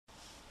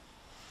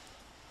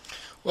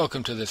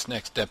Welcome to this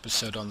next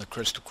episode on the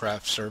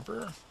CrystalCraft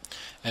Server.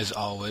 As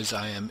always,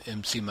 I am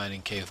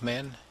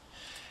MCMiningCaveman,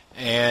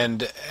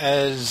 and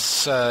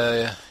as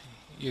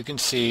you can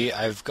see,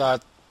 I've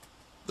got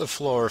the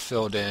floor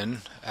filled in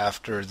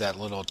after that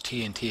little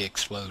TNT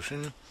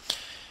explosion,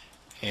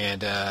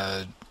 and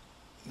the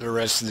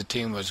rest of the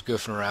team was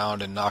goofing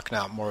around and knocking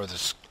out more of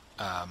this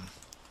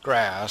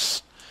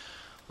grass,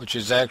 which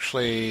is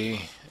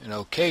actually an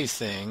okay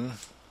thing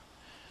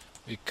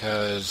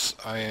because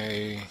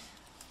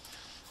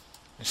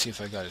let's see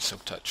if I got a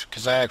silk touch,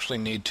 because I actually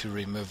need to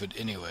remove it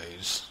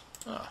anyways.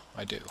 Oh,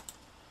 I do.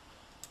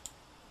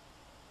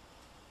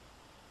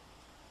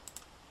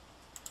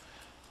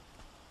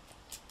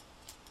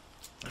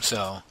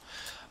 So,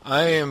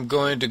 I am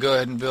going to go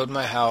ahead and build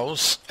my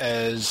house.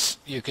 As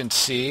you can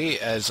see,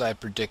 as I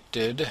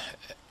predicted,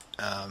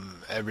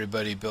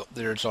 everybody built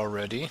theirs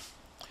already.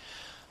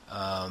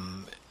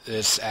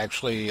 It's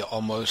actually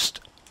almost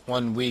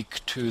 1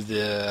 week to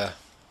the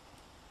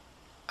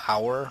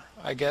hour,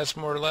 I guess,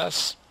 more or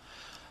less,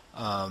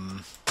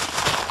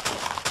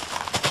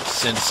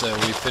 since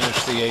we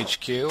finished the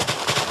HQ.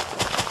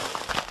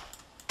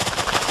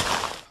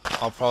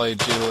 I'll probably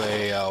do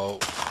a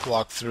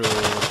walkthrough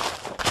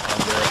on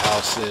their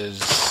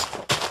houses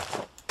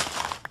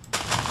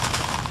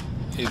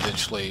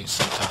eventually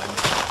sometime.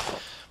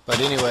 But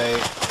anyway,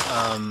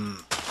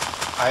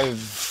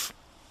 I've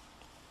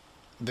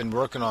been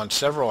working on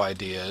several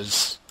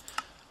ideas.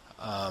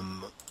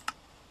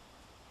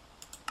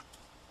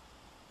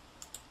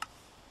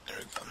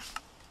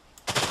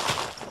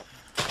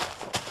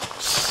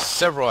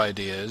 Several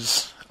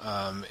ideas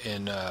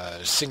in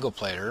single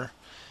player,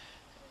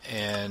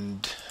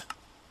 and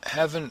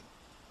haven't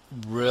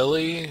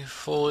really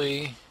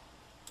fully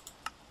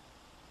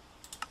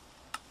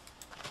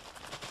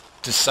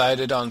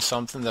decided on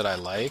something that I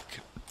like.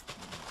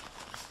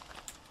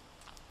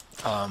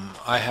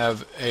 I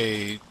have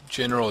a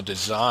general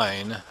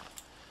design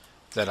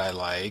that I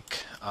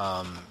like.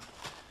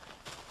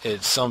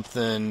 It's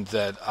something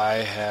that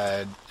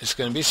it's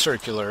going to be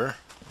circular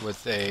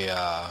with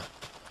a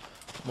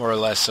more or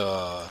less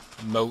a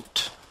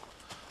moat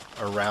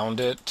around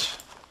it.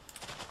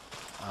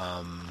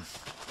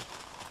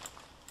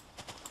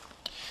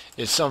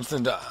 It's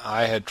something that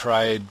I had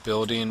tried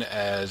building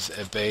as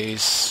a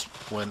base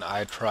when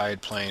I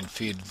tried playing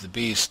Feed the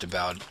Beast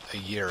about a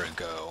year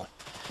ago,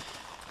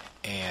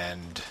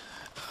 and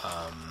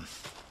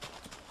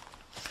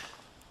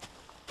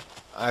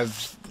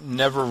I've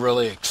never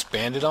really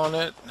expanded on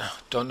it.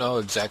 Don't know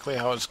exactly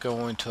how it's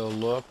going to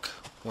look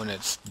when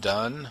it's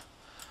done.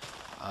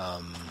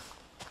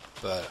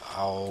 But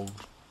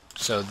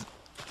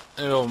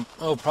it'll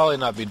probably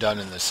not be done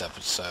in this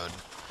episode,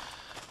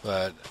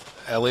 but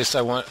at least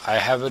I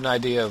have an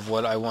idea of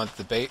what I want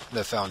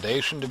the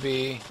foundation to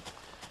be,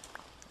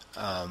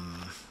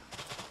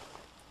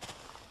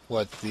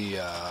 what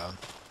the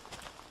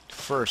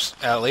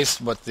first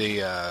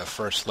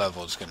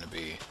level is going to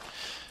be.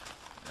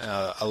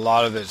 A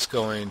lot of it's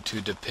going to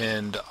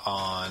depend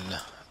on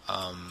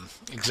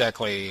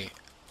exactly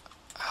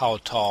how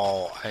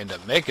tall I end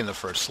up making the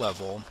first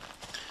level,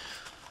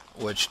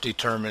 which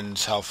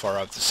determines how far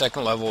up the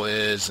second level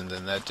is, and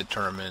then that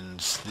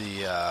determines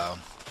the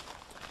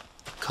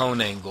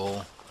cone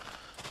angle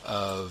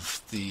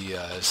of the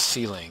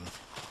ceiling.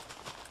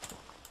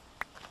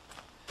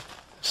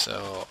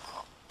 So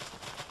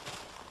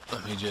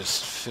let me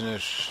just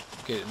finish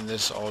getting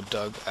this all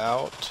dug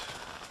out.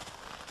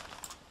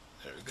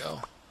 There we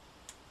go.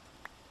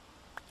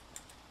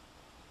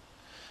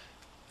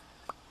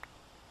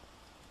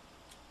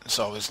 It's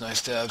always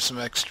nice to have some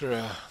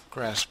extra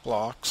grass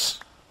blocks.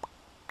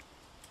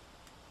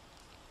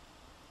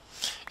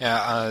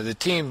 Yeah, the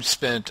team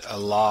spent a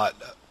lot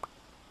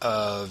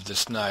of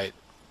this night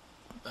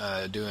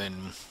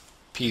doing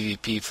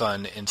PvP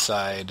fun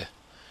inside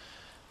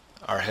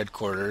our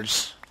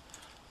headquarters.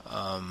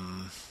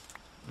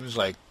 It was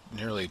like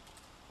nearly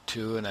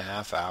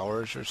 2.5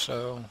 hours or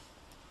so.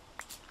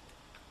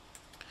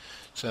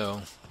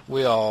 So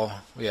we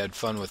had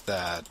fun with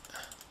that.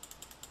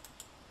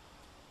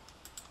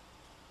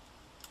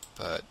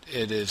 But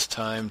it is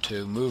time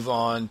to move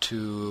on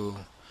to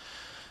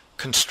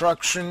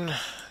construction,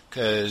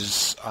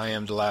 because I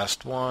am the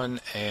last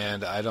one,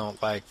 and I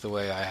don't like the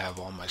way I have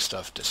all my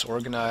stuff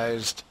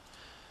disorganized.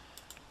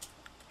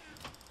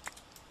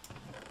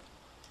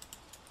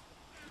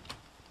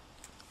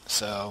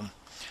 So,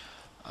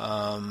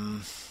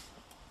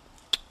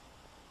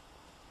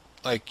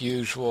 like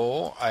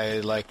usual,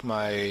 I like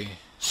my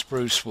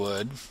spruce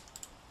wood.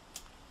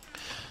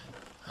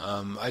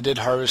 I did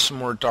harvest some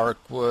more dark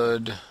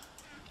wood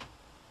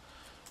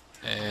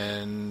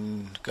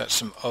and got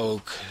some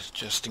oak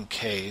just in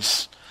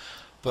case,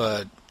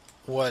 but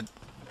what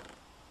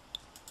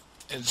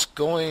it's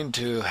going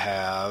to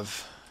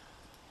have,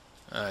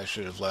 I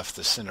should have left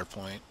the center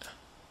point.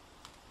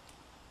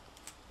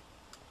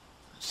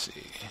 Let's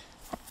see,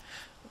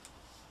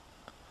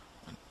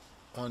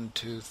 1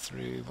 2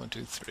 3 1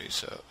 2 3,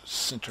 so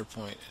center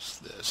point is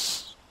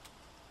this.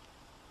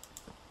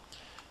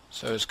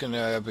 So it's going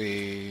to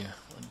be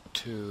 1 1,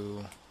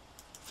 2,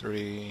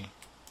 3,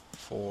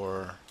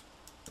 4,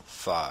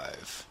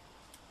 5.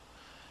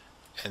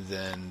 And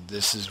then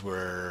this is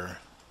where,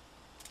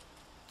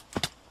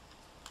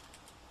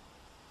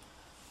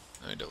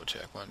 let me double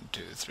check, 1,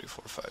 2, 3,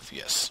 4, 5,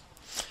 yes.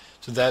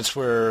 So that's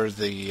where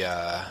the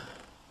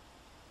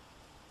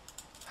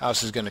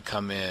house is going to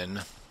come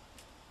in,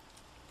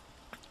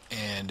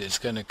 and it's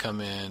going to come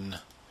in,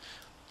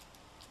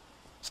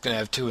 it's going to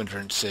have two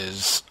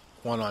entrances,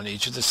 one on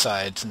each of the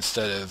sides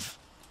instead of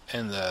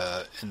in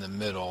the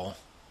middle,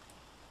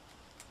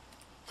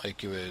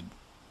 like you would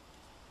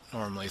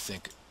normally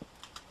think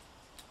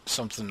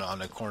something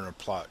on a corner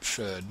plot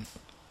should.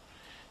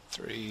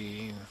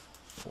 3,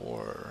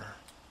 4,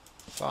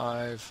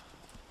 5.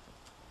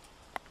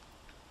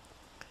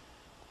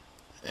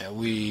 And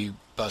we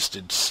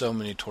busted so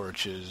many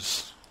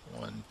torches.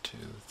 1, 2,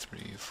 3,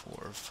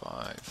 4,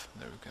 5.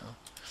 There we go.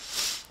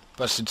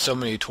 Busted so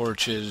many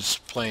torches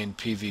playing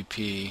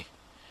PvP.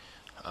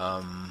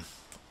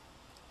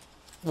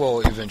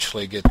 We'll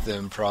eventually get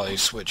them probably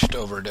switched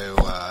over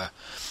to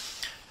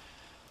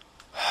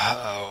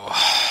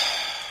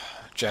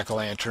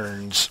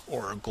jack-o'-lanterns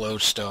or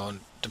glowstone,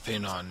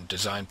 depending on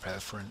design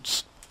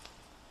preference.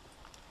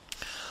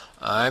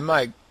 I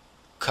might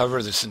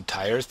cover this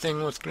entire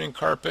thing with green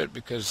carpet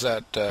because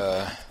that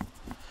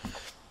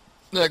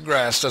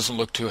grass doesn't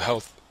look too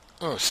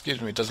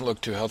doesn't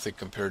look too healthy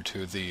compared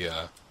to the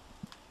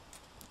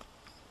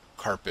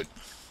carpet.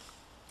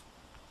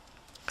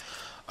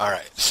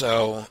 Alright,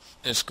 so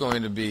it's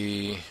going to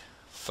be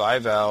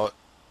 5 out,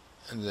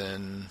 and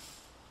then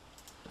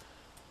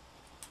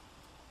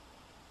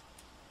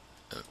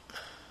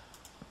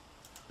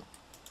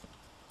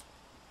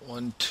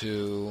 1,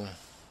 2,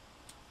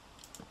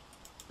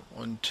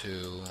 1,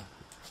 2.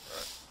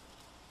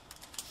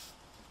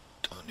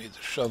 Don't need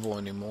the shovel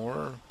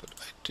anymore, but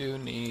I do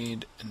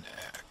need an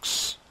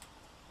axe.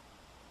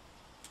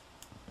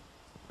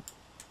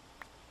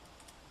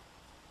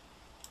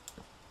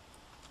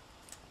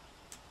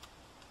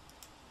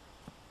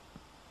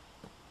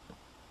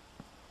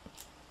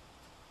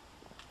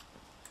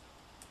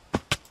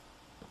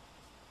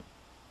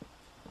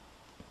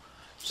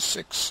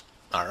 Six.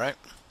 All right.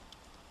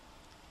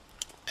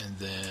 And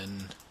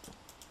then,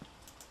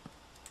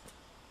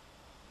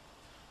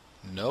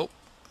 nope,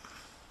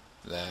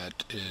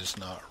 that is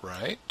not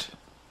right.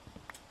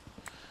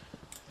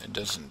 It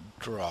doesn't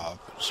drop,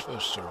 it's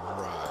supposed to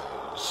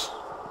rise.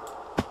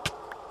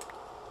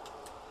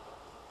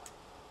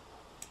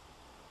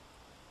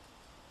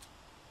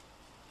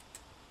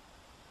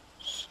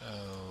 So,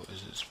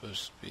 is it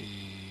supposed to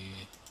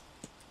be...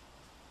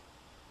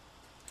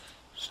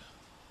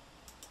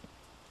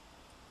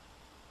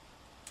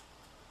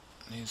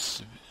 needs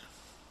to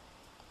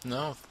be...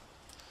 no,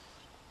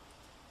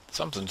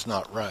 something's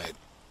not right.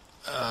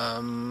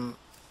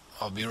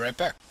 I'll be right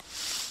back.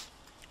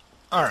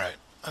 Alright,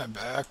 I'm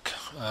back.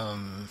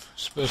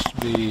 Supposed to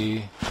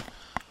be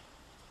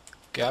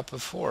gap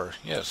of 4,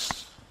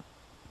 yes.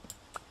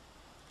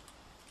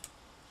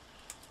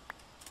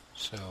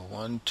 So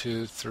 1,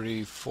 2,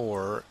 3,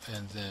 4,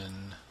 and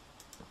then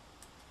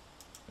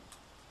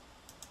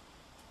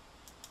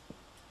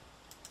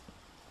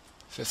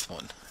fifth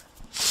one.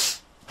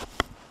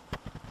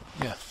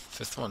 Yeah,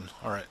 fifth one.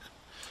 Alright.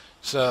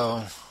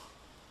 So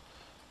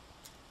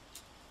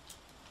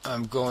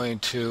I'm going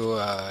to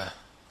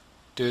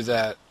do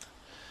that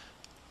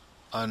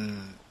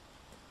on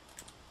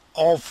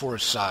all 4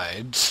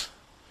 sides,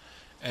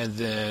 and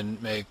then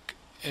make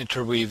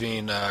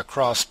interweaving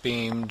cross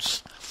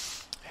beams,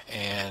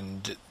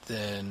 and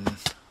then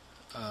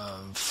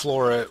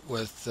floor it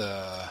with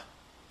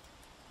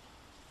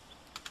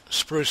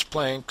spruce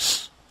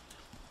planks,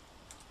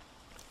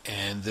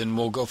 and then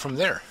we'll go from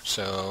there.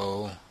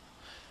 So,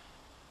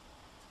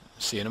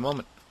 see you in a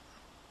moment.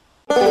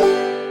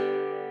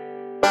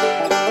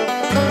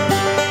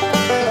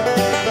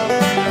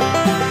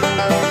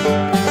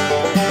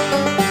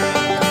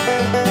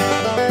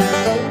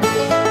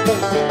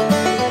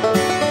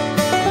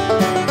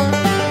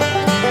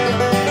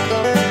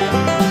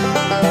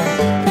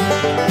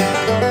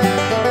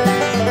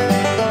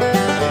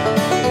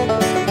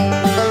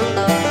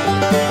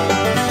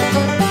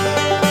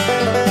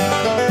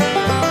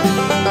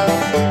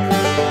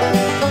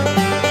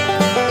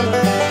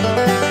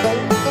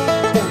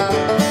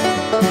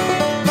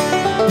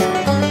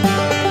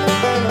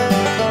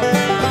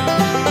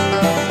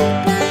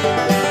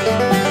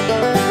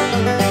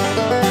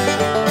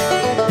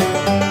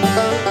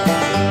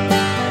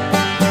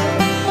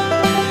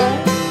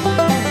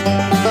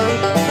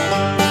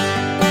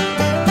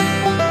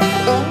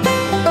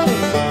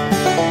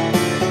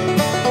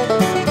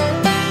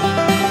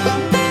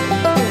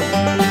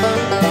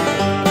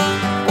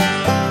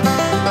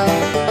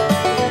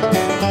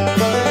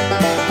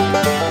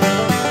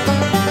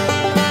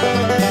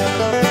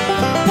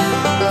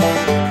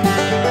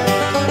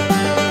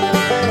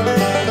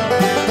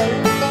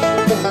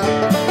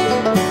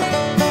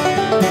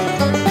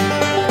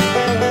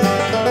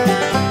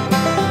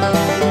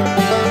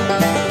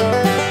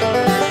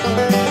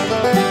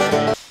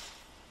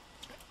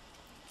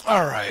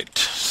 Alright,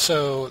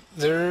 so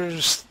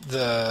there's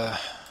the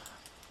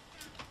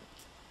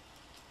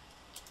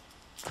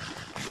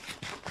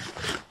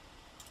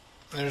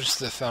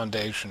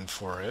foundation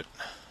for it.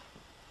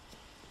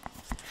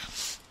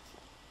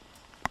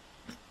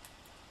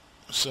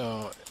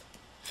 So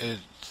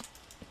it's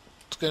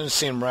going to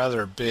seem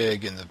rather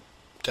big in the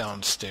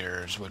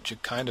downstairs, which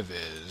it kind of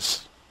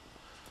is.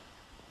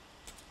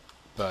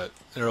 But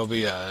there will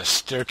be a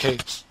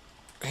staircase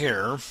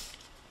here,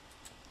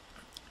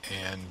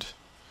 and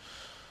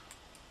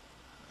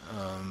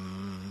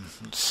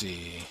let's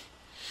see.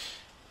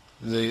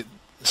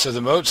 So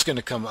the moat's going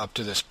to come up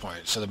to this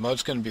point. So the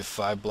moat's going to be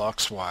 5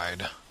 blocks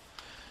wide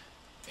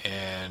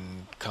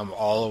and come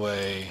all the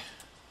way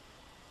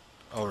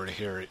over to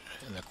here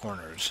in the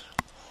corners.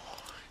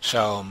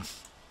 So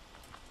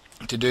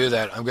to do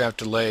that, I'm going to have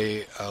to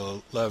lay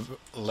a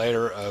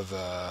layer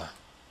of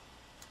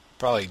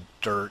probably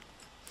dirt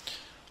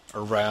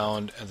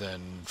around, and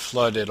then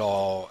flood it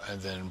all,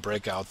 and then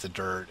break out the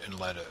dirt and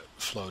let it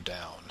flow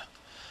down.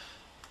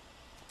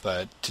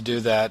 But to do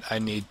that, I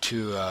need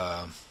to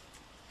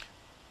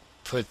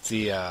put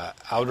the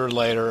outer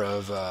layer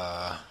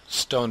of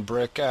stone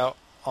brick out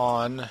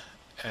on,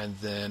 and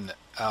then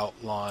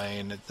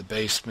outline the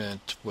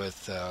basement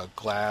with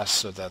glass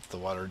so that the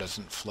water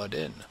doesn't flood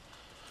in.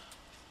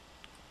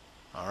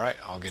 Alright,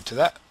 I'll get to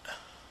that.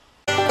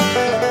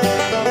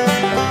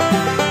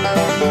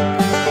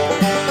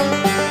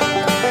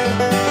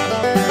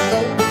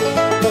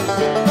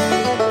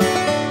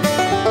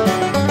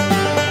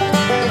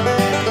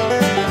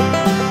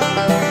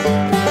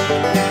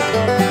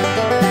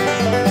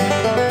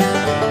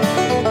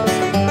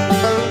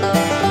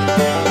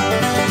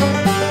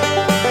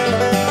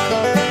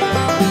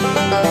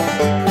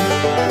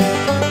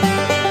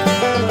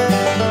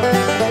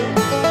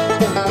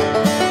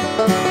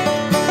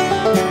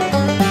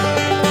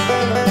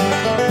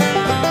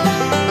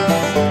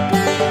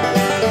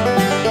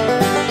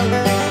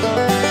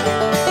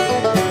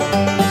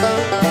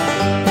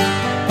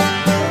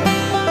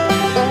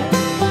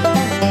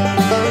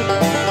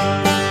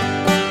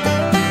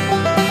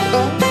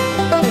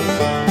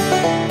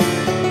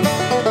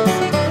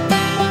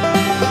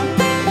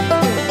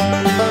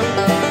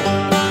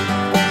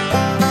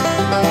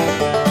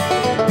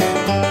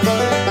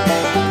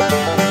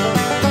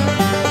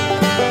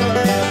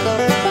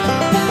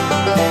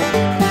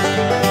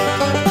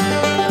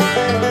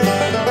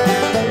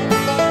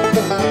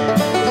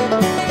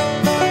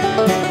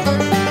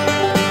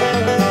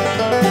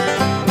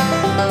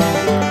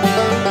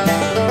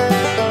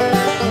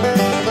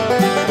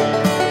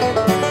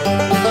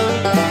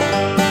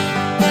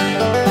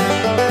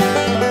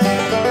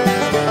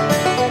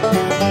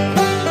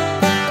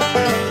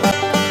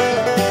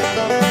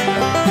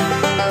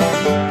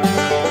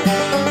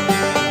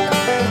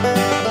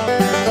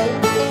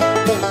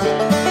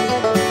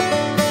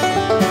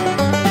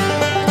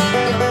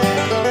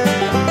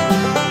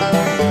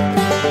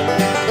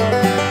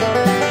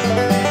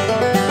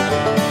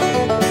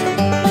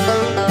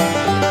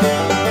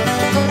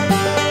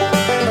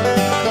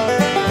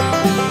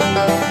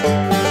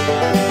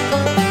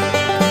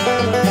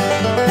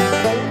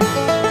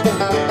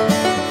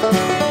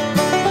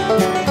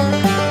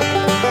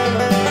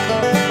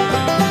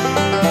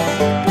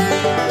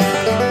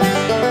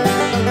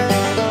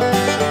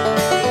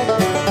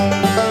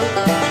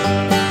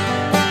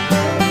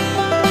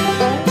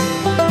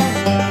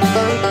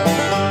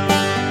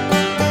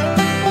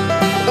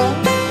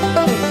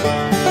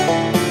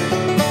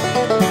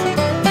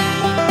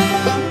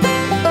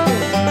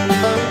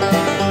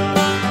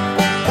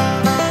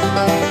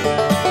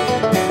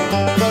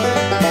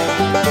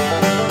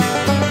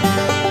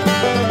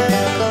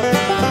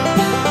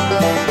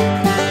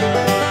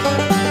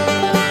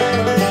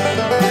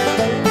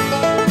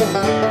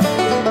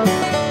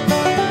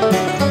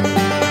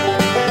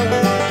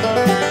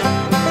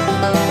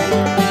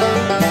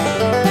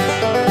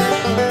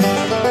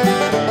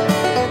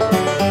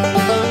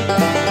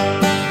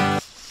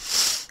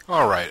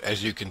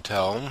 As you can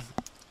tell,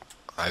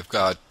 I've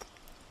got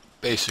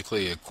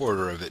basically a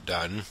quarter of it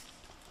done.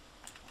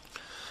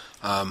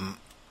 I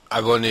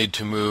will need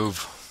to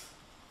move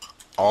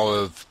all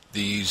of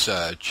these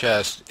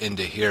chests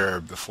into here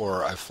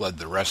before I flood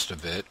the rest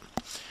of it,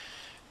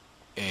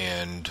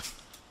 and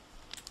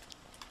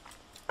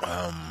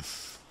I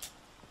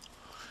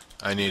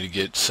need to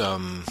get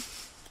some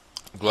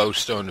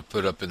glowstone to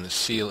put up in the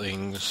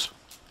ceilings,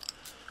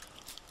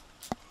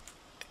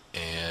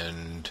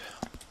 and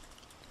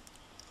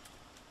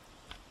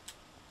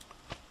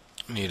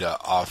need to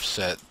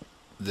offset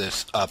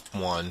this up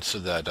one so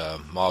that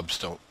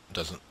mobs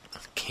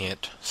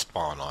can't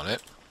spawn on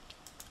it.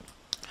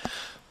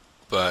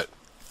 But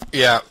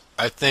yeah,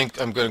 I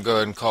think I'm going to go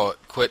ahead and call it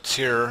quits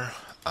here.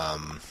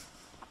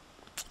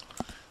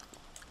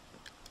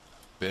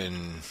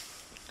 Been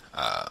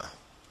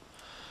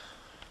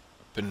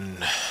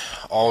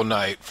all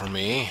night for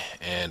me,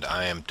 and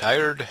I am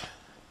tired,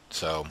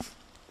 so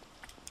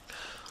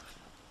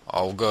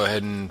I'll go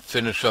ahead and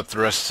finish up the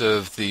rest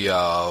of the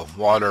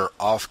water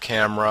off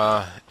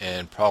camera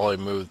and probably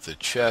move the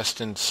chest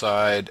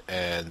inside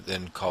and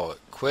then call it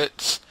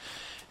quits,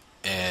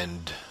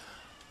 and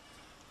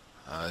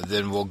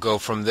then we'll go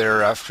from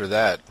there after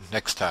that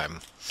next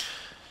time.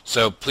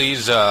 So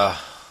please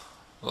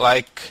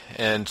like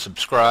and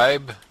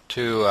subscribe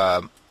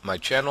to my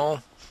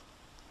channel,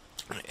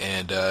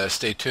 and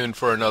stay tuned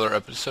for another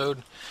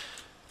episode.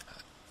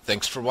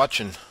 Thanks for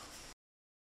watching.